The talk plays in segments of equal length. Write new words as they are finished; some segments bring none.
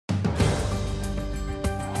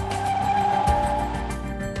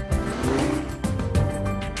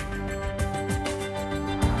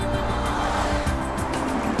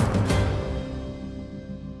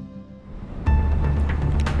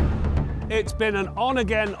been an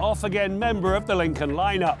on-again, off-again member of the Lincoln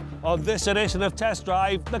lineup on this edition of Test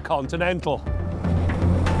Drive, the Continental.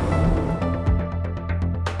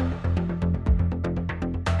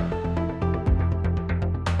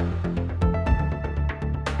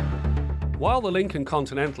 While the Lincoln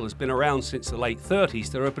Continental has been around since the late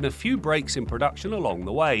 30s, there have been a few breaks in production along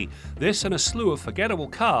the way. This and a slew of forgettable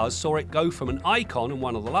cars saw it go from an icon and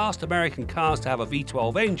one of the last American cars to have a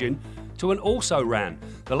V12 engine to an also-ran.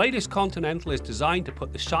 The latest Continental is designed to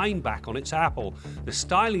put the shine back on its apple. The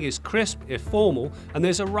styling is crisp if formal, and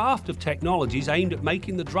there's a raft of technologies aimed at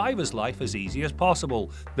making the driver's life as easy as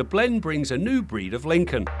possible. The blend brings a new breed of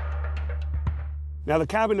Lincoln. Now, the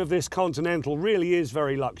cabin of this Continental really is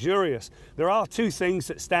very luxurious. There are two things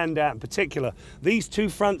that stand out in particular. These two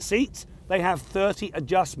front seats, they have 30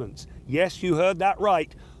 adjustments. Yes, you heard that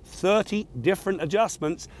right, 30 different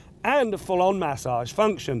adjustments and a full-on massage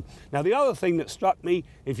function. Now, the other thing that struck me,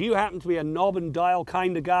 if you happen to be a knob and dial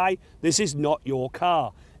kind of guy, this is not your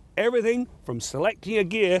car. Everything from selecting a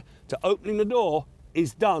gear to opening the door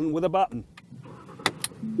is done with a button.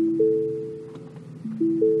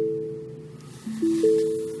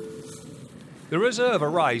 The Reserve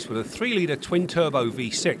arrives with a 3-litre twin-turbo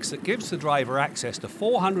V6 that gives the driver access to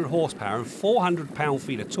 400 horsepower and 400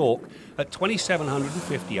 pound-feet of torque at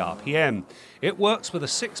 2,750 RPM. It works with a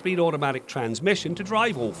 6-speed automatic transmission to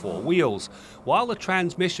drive all four wheels. While the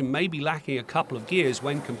transmission may be lacking a couple of gears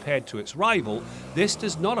when compared to its rival, this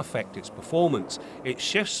does not affect its performance. It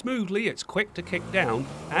shifts smoothly, it's quick to kick down,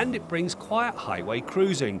 and it brings quiet highway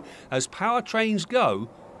cruising. As powertrains go,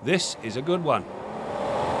 this is a good one.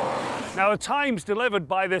 Now, the times delivered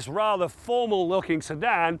by this rather formal-looking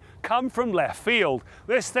sedan come from left field.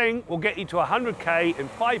 This thing will get you to 100k in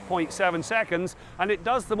 5.7 seconds, and it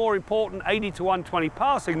does the more important 80 to 120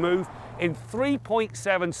 passing move in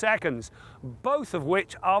 3.7 seconds, both of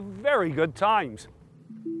which are very good times.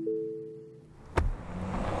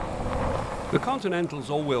 The Continental's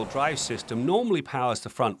all-wheel drive system normally powers the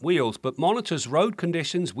front wheels, but monitors road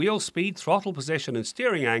conditions, wheel speed, throttle position and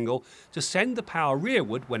steering angle to send the power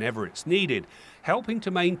rearward whenever it's needed. Helping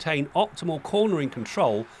to maintain optimal cornering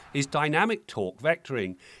control is dynamic torque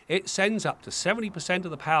vectoring. It sends up to 70%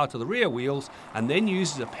 of the power to the rear wheels and then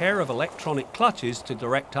uses a pair of electronic clutches to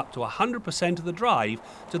direct up to 100% of the drive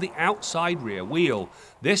to the outside rear wheel.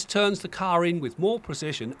 This turns the car in with more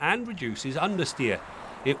precision and reduces understeer.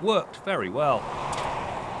 It worked very well.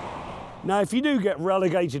 Now, if you do get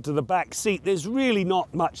relegated to the back seat, there's really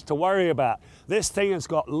not much to worry about. This thing has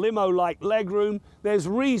got limo-like legroom, there's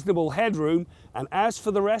reasonable headroom, and as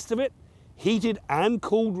for the rest of it, heated and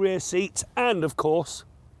cooled rear seats, and of course,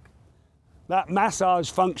 that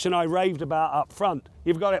massage function I raved about up front.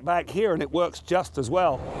 You've got it back here and it works just as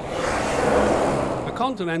well. The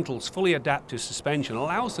Continental's fully adaptive suspension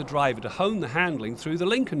allows the driver to hone the handling through the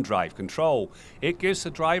Lincoln Drive control. It gives the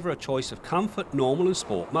driver a choice of comfort, normal and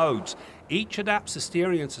sport modes. Each adapts the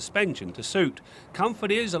steering and suspension to suit. Comfort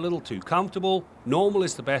is a little too comfortable, normal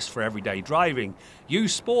is the best for everyday driving.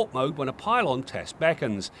 Use sport mode when a pylon test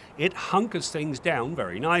beckons. It hunkers things down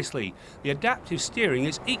very nicely. The adaptive steering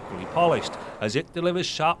is equally polished as it delivers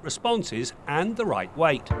sharp responses and the right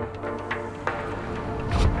weight.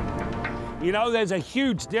 You know, there's a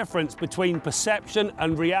huge difference between perception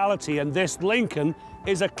and reality, and this Lincoln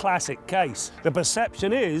is a classic case. The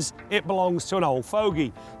perception is it belongs to an old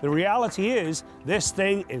fogey. The reality is this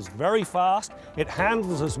thing is very fast, it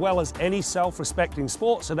handles as well as any self-respecting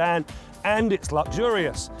sports sedan, and it's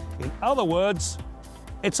luxurious. In other words,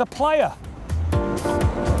 it's a player.